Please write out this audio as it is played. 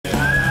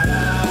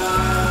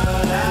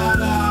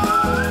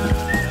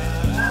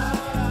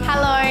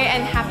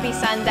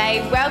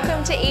Sunday.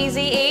 Welcome to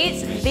Easy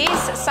Eats.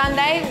 This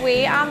Sunday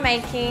we are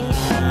making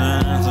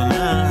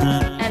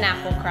an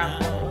apple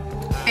crumble.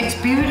 It's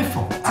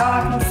beautiful, that's all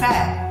I can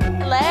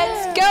say.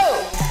 Let's go!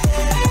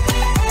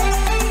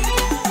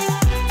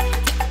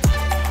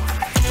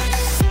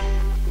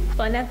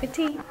 Bon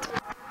appetit.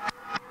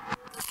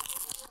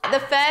 The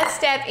first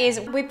step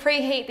is we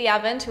preheat the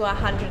oven to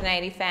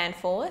 180 fan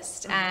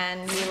forced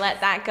and we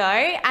let that go,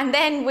 and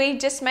then we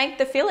just make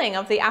the filling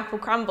of the apple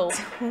crumble.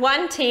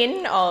 1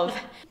 tin of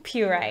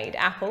pureed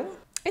apple.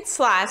 It's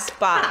sliced,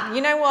 but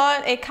you know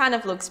what? It kind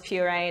of looks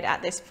pureed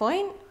at this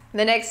point.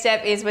 The next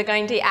step is we're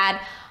going to add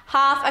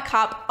half a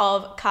cup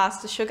of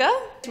caster sugar.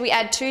 We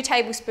add 2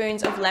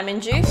 tablespoons of lemon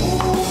juice.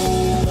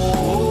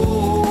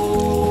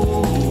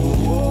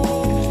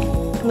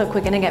 Look,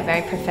 we're gonna get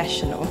very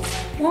professional.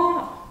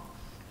 What?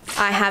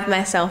 I have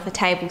myself a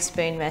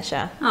tablespoon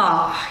measure.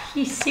 Oh,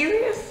 you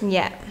serious?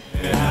 Yeah.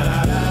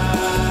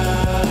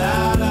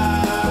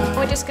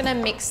 We're just gonna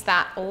mix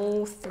that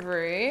all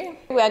through.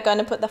 We're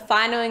gonna put the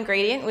final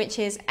ingredient, which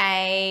is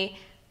a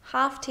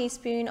 ½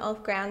 teaspoon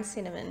of ground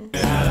cinnamon.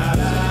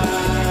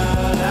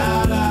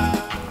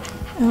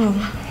 Oh,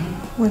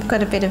 we've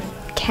got a bit of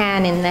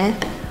can in there.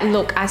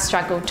 Look, I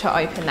struggled to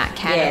open that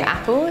can of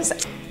apples.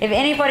 If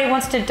anybody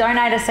wants to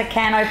donate us a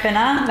can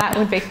opener, that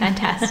would be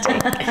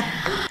fantastic.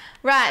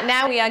 Right,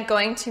 now we are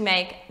going to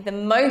make the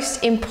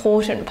most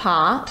important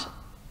part,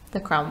 the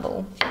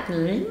crumble.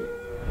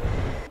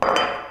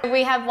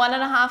 We have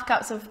 1½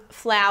 cups of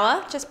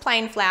flour, just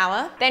plain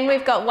flour. Then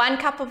we've got 1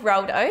 cup of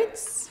rolled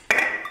oats.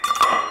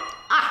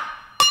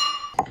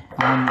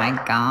 oh my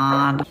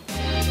God.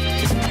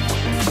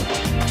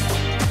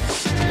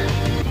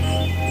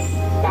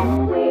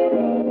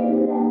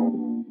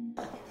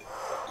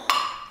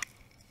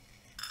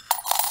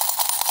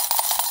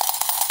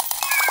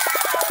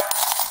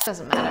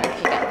 Doesn't matter if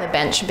you get the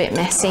bench a bit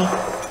messy.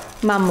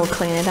 Mum will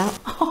clean it up.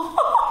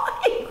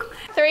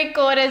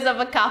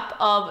 3/4 cup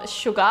of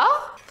sugar.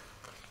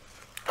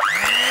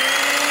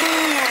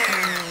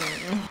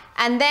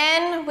 And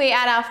then we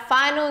add our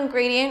final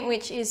ingredient,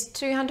 which is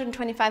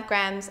 225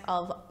 grams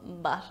of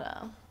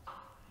butter.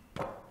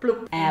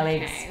 Bloop.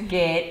 Alex,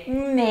 get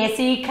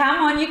messy.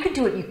 Come on, you could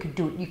do it, you could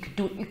do it, you could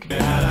do it, you could do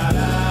it.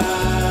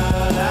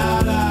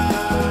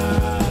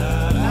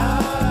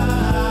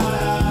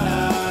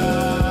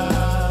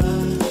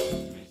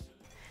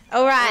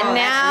 All right,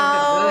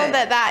 now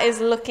that is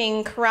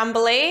looking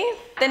crumbly,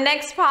 the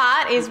next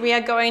part is we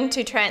are going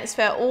to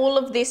transfer all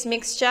of this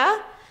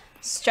mixture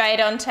straight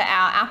onto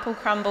our apple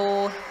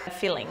crumble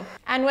filling.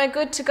 And we're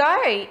good to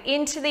go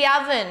into the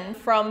oven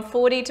from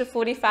 40 to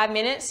 45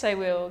 minutes. So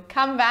we'll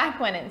come back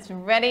when it's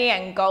ready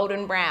and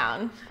golden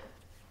brown.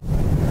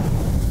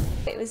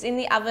 It was in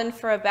the oven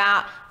for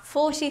about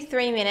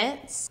 43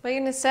 minutes. We're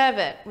gonna serve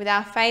it with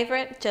our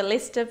favorite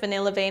Jalista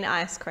vanilla bean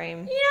ice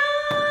cream.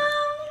 Yum!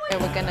 So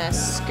we're gonna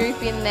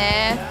scoop in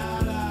there.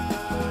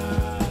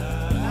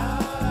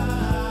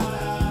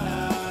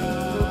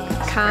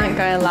 Can't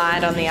go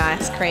light on the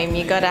ice cream.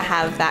 You gotta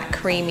have that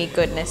creamy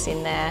goodness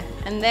in there.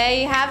 And there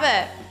you have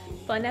it.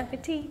 Bon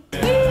appetit. Say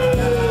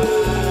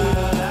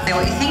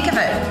what you think of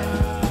it.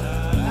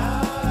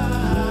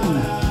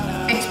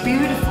 It's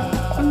beautiful.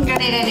 Couldn't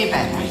get it any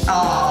better.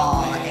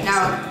 Oh,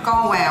 now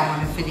go away, I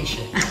want to finish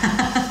it.